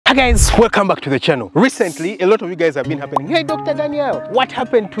Hi guys, welcome back to the channel. Recently, a lot of you guys have been happening. Hey Dr. Daniel, what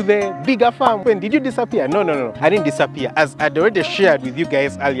happened to the bigger farm? When did you disappear? No. I didn't disappear. As I'd already shared with you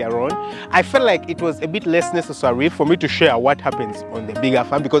guys earlier on, I felt like it was a bit less necessary for me to share what happens on the bigger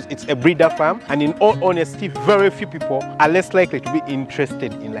farm because it's a breeder farm, and in all honesty, very few people are less likely to be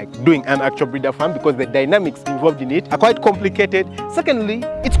interested in like doing an actual breeder farm because the dynamics involved in it are quite complicated. Secondly,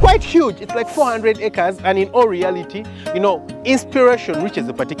 it's quite huge. It's like 400 acres, and in all reality, you know, inspiration reaches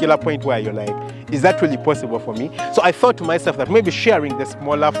a particular point where you're like, is that really possible for me? So I thought to myself that maybe sharing the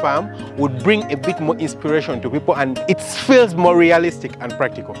smaller farm would bring a bit more inspiration to people and it feels more realistic and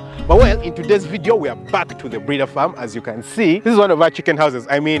practical. But well, in today's video, we are back to the breeder farm. As you can see, this is one of our chicken houses.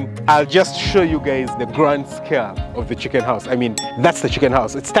 I mean, I'll just show you guys the grand scale of the chicken house. I mean, that's the chicken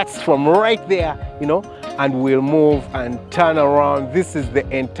house. It starts from right there, you know, and we'll move and turn around. This is the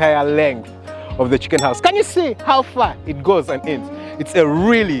entire length of the chicken house. Can you see how far it goes and ends? It's a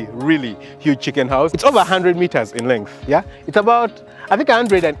really huge chicken house. It's over 100 meters in length. Yeah, it's about, I think,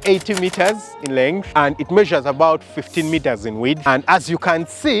 180 meters in length, and it measures about 15 meters in width. And as you can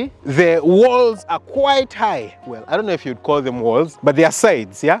see, the walls are quite high. Well, I don't know if you'd call them walls, but they are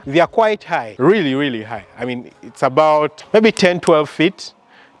sides. Yeah, they are quite high, really high. I mean, it's about maybe 10-12 feet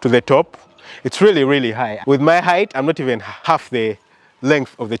to the top. It's really high. With my height, I'm not even half the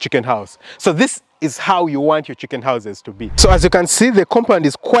length of the chicken house. So this is how you want your chicken houses to be. So as you can see, the compound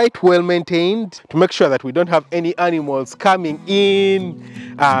is quite well maintained to make sure that we don't have any animals coming in,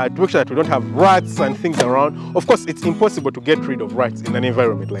 to make sure that we don't have rats and things around. Of course, it's impossible to get rid of rats in an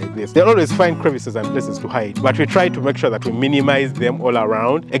environment like this. They'll always find crevices and places to hide, but we try to make sure that we minimize them all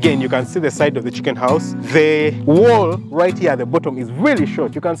around. Again, you can see the side of the chicken house. The wall right here at the bottom is really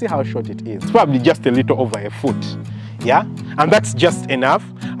short. You can see how short it is. It's probably just a little over a foot. Yeah, and that's just enough.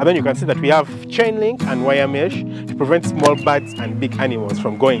 And then you can see that we have chain link and wire mesh to prevent small birds and big animals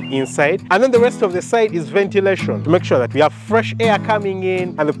from going inside. And then the rest of the side is ventilation to make sure that we have fresh air coming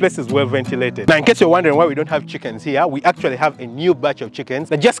in and the place is well ventilated. Now, in case you're wondering why we don't have chickens here, we actually have a new batch of chickens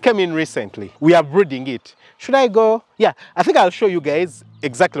that just came in recently. We are breeding it. Should I go? Yeah, I think I'll show you guys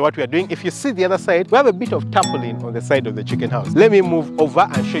exactly what we are doing. If you see the other side, we have a bit of tarpaulin on the side of the chicken house. Let me move over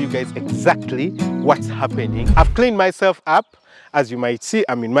and show you guys exactly what's happening. I've cleaned myself up. As you might see,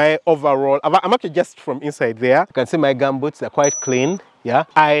 I'm in my overall, I'm actually just from inside there. You can see my gumboots, they're quite clean. Yeah,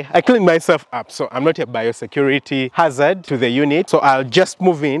 I cleaned myself up, so I'm not a biosecurity hazard to the unit. So I'll just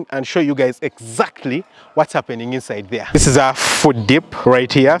move in and show you guys exactly what's happening inside there. This is our food dip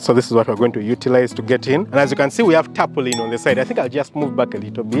right here. So this is what we're going to utilize to get in. And as you can see, we have tarpaulin on the side. I think I'll just move back a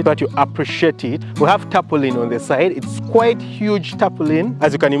little bit so that you appreciate it. We have tarpaulin on the side. It's quite huge tarpaulin.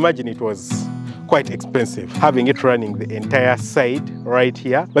 As you can imagine, it was quite expensive having it running the entire side right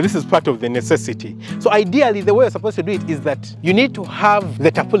here, but this is part of the necessity. So ideally, the way you're supposed to do it is that you need to have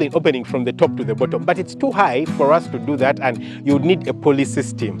the tarpaulin opening from the top to the bottom, but it's too high for us to do that, and you would need a pulley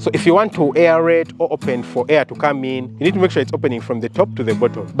system. So if you want to aerate or open for air to come in, you need to make sure it's opening from the top to the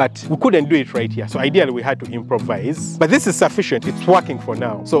bottom, but we couldn't do it right here. So ideally, we had to improvise, but this is sufficient. It's working for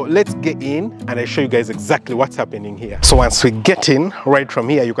now. So let's get in and I'll show you guys exactly what's happening here. So once we get in right from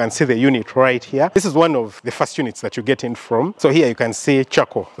here, you can see the unit right here. This is one of the first units that you get in from. So here you can see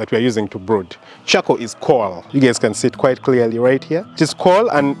charcoal that we are using to brood. Charcoal is coal. You guys can see it quite clearly right here. It is coal,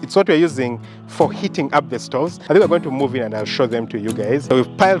 and it's what we're using for heating up the stoves. I think we're going to move in and I'll show them to you guys. So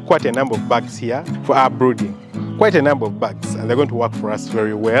we've piled quite a number of bags here for our brooding. Quite a number of bags, and they're going to work for us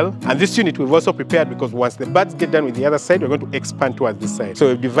very well. And this unit we've also prepared because once the birds get done with the other side, we're going to expand towards this side. So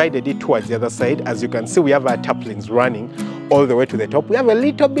we've divided it towards the other side. As you can see, we have our tarpaulins running all the way to the top. We have a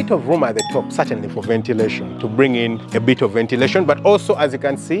little bit of room at the top, certainly for ventilation, to bring in a bit of ventilation. But also, as you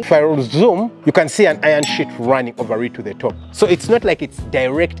can see, if I zoom, you can see an iron sheet running over it to the top. So it's not like it's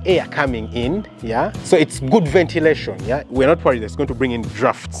direct air coming in, yeah? So it's good ventilation, yeah? We're not worried it's going to bring in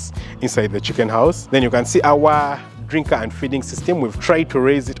drafts inside the chicken house. Then you can see our drinker and feeding system. We've tried to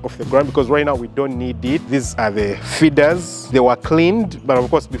raise it off the ground because right now we don't need it. These are the feeders. They were cleaned, but of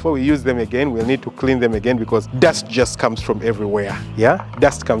course before we use them again, we'll need to clean them again because dust just comes from everywhere. Yeah,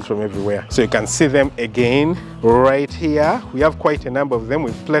 dust comes from everywhere. So you can see them again right here. We have quite a number of them.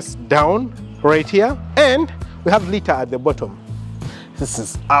 We've placed down right here, and we have litter at the bottom. This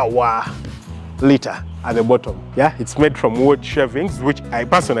is our litter at the bottom. Yeah, it's made from wood shavings, which I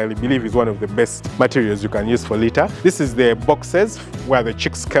personally believe is one of the best materials you can use for litter. This is the boxes where the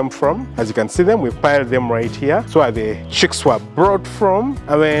chicks came from. As you can see them, we've piled them right here. So where the chicks were brought from.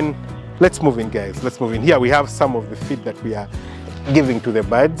 And then let's move in, guys. Let's move in. Here we have some of the feed that we are giving to the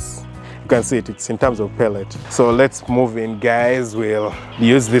birds. You can see it, it's in terms of pellet. So let's move in, guys. We'll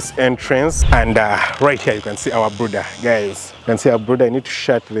use this entrance, and right here you can see our brooder, guys. You can see our brooder. I need to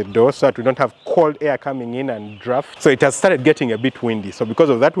shut the door so that we don't have cold air coming in and draft. So it has started getting a bit windy, so because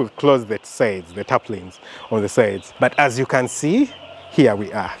of that we've closed the sides, the taplings on the sides. But as you can see, here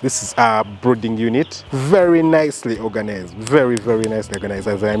we are. This is our brooding unit. Very nicely organized. Very, very nicely organized.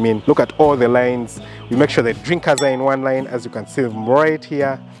 As I mean, look at all the lines. We make sure the drinkers are in one line, as you can see them right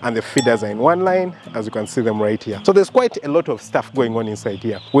here, and the feeders are in one line, as you can see them right here. So there's quite a lot of stuff going on inside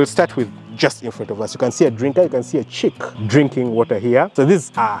here. We'll start with just in front of us. You can see a drinker, you can see a chick drinking water here. So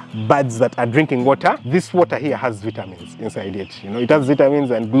these are birds that are drinking water. This water here has vitamins inside it. You know, it has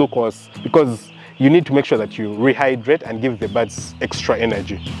vitamins and glucose, because you need to make sure that you rehydrate and give the birds extra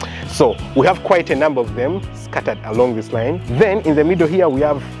energy. So we have quite a number of them scattered along this line. Then in the middle here we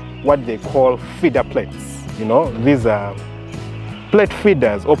have what they call feeder plates. You know, these are plate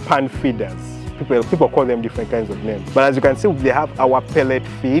feeders or pan feeders. People call them different kinds of names. But as you can see, they have our pellet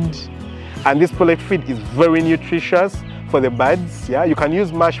feed, and this pellet feed is very nutritious for the birds. Yeah, you can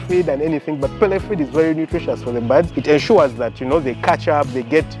use mash feed and anything, but pellet feed is very nutritious for the birds. It ensures that, you know, they catch up, they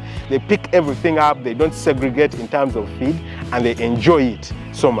pick everything up, they don't segregate in terms of feed, and they enjoy it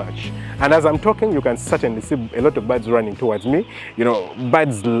so much. And as I'm talking, you can certainly see a lot of birds running towards me. You know,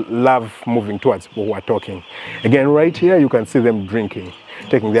 birds love moving towards people who are talking. Again, right here you can see them drinking,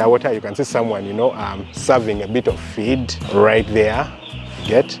 taking their water. You can see someone, you know, serving a bit of feed right there.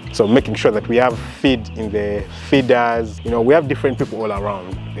 So making sure that we have feed in the feeders. You know, we have different people all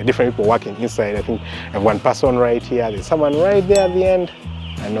around. There are different people working inside. I think I have one person right here. There's someone right there at the end.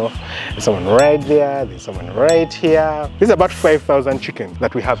 I know. There's someone right there. There's someone right here. There's about 5,000 chickens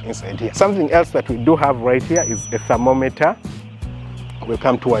that we have inside here. Something else that we do have right here is a thermometer. We'll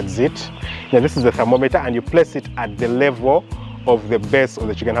come towards it. Now this is a thermometer, and you place it at the level of the base of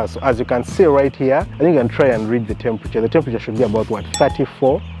the chicken house. So as you can see right here, I think you can try and read the temperature. The temperature should be about what,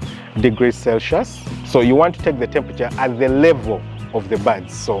 34 degrees Celsius. So you want to take the temperature at the level of the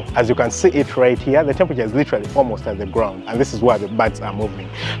birds. So as you can see it right here, the temperature is literally almost at the ground, and this is where the birds are moving.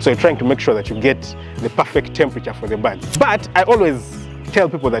 So you're trying to make sure that you get the perfect temperature for the birds. But I always tell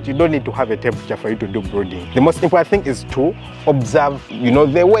people that you don't need to have a temperature for you to do brooding. The most important thing is to observe, you know,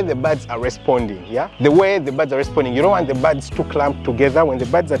 the way the birds are responding. Yeah, the way the birds are responding. You don't want the birds too clamped together. When the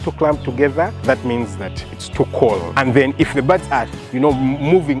birds are too clamped together, that means that it's too cold. And then if the birds are, you know,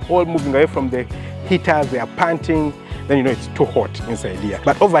 moving away from the heaters, they are panting, then you know it's too hot inside here.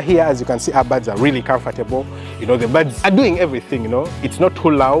 But over here, as you can see, our birds are really comfortable. You know, the birds are doing everything. You know, it's not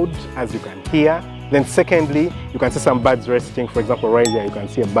too loud, as you can hear. Then secondly, you can see some birds resting. For example, right there, you can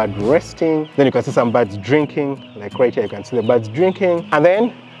see a bird resting. Then you can see some birds drinking. Like right here, you can see the birds drinking. And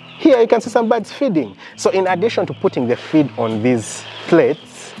then here, you can see some birds feeding. So in addition to putting the feed on these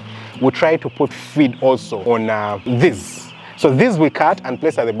plates, we try to put feed also on this. So these we cut and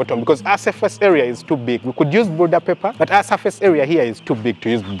place at the bottom, because our surface area is too big. We could use broiler paper, but our surface area here is too big to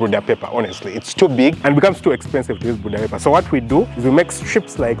use broiler paper, honestly. It's too big and becomes too expensive to use broiler paper. So what we do is we make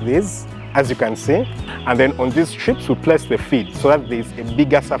strips like this, as you can see, and then on these strips we place the feed so that there is a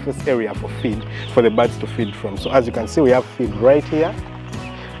bigger surface area for feed for the birds to feed from. So as you can see, we have feed right here.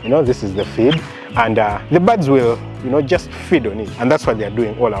 You know, this is the feed, and the birds will, you know, just feed on it, and that's what they are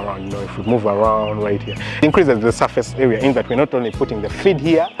doing all around. You know, if we move around right here, it increases the surface area, in that we're not only putting the feed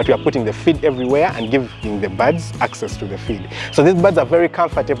here, but we are putting the feed everywhere and giving the birds access to the feed. So these birds are very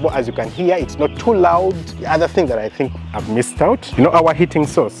comfortable. As you can hear, it's not too loud. The other thing that I think I've missed out, you know, our heating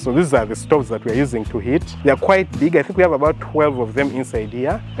source. So these are the stoves that we're using to heat. They are quite big. I think we have about 12 of them inside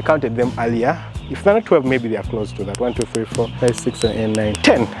here. I counted them earlier. If they're not 12, maybe they are close to that. 1, 2, 3, 4, 5, 6, 7, 8, 9,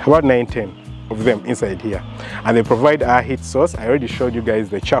 10. About 9, 10 of them inside here. And they provide our heat source. I already showed you guys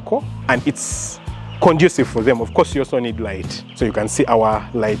the charcoal, and it's conducive for them. Of course, you also need light. So you can see our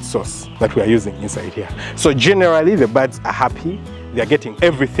light source that we are using inside here. So generally, the birds are happy. They are getting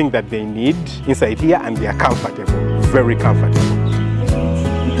everything that they need inside here, and they are comfortable, very comfortable.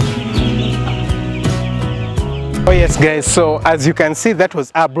 Oh yes guys, so as you can see, that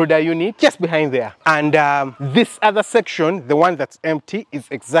was our brooder unit just behind there, and this other section, the one that's empty, is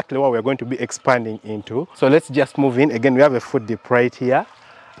exactly what we're going to be expanding into. So let's just move in. Again, we have a food dip right here.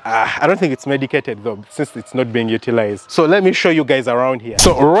 I don't think it's medicated though, since it's not being utilized. So let me show you guys around here.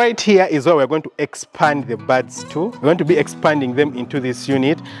 So right here is where we're going to expand the birds to. We're going to be expanding them into this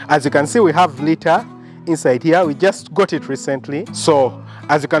unit. As you can see, we have litter inside here. We just got it recently. So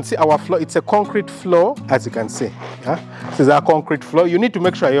as you can see, our floor, it's a concrete floor, as you can see. This is our concrete floor. You need to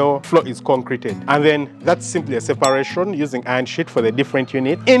make sure your floor is concreted, and then that's simply a separation using iron sheet for the different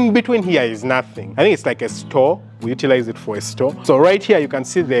unit. In between here is nothing. I think it's like a store We utilize it for a store. So right here, you can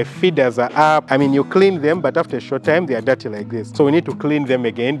see the feeders are up. I mean, you clean them, but after a short time, they are dirty like this. So we need to clean them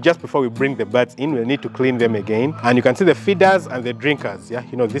again. Just before we bring the birds in, we'll need to clean them again. And you can see the feeders and the drinkers. Yeah,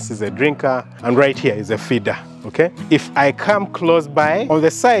 you know, this is a drinker, and right here is a feeder. Okay, if I come close by, on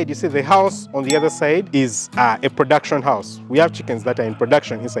the side, you see the house on the other side is a production house. We have chickens that are in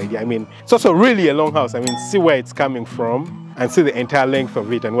production inside here. I mean, it's also really a long house. I mean, see where it's coming from and see the entire length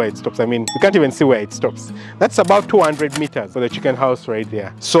of it and where it stops. I mean, you can't even see where it stops. That's about 200 meters for the chicken house right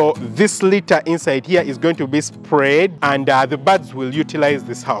there. So this litter inside here is going to be sprayed, and the birds will utilize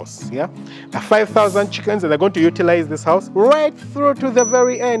this house. Yeah, 5,000 chickens, and they're going to utilize this house right through to the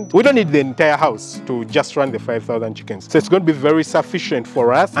very end. We don't need the entire house to just run the 5,000 chickens. So it's going to be very sufficient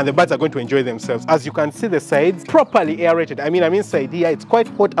for us, and the birds are going to enjoy themselves. As you can see, the sides properly aerated. I mean, I'm inside here. It's quite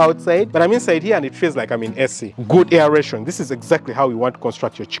hot outside, but I'm inside here and it feels like I'm in AC. Good aeration. This is exactly how we want to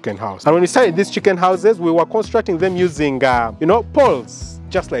construct your chicken house. And when we started these chicken houses, we were constructing them using, you know, poles.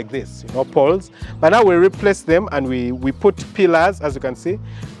 Just like this, you know, poles. But now we replace them and we put pillars, as you can see,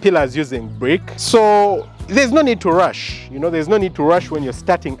 pillars using brick. So there's no need to rush. You know, there's no need to rush when you're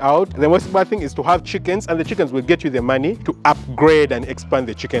starting out. The most important thing is to have chickens, and the chickens will get you the money to upgrade and expand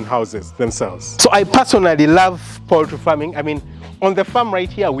the chicken houses themselves. So I personally love poultry farming. I mean, on the farm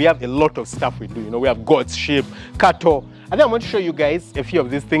right here, we have a lot of stuff we do. You know, we have goats, sheep, cattle. I think I'm going to show you guys a few of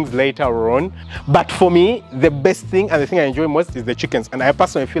these things later on. But for me, the best thing and the thing I enjoy most is the chickens. And I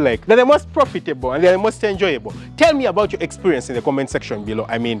personally feel like they're the most profitable and they're the most enjoyable. Tell me about your experience in the comment section below.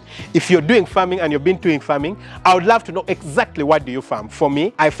 I mean, if you're doing farming and you've been doing farming, I would love to know exactly what do you farm. For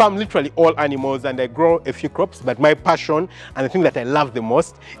me, I farm literally all animals and I grow a few crops, but my passion and the thing that I love the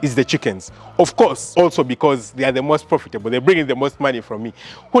most is the chickens. Of course, also because they are the most profitable. They bring in the most money from me.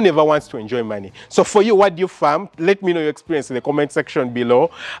 Who never wants to enjoy money? So for you, what do you farm? Let me know your experience in the comment section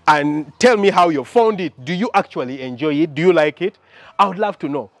below and tell me how you found it. Do you actually enjoy it? Do you like it? I would love to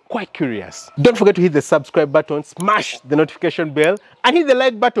know. Quite curious. Don't forget to hit the subscribe button, smash the notification bell, and hit the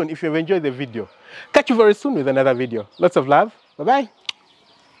like button if you've enjoyed the video. Catch you very soon with another video. Lots of love. Bye-bye.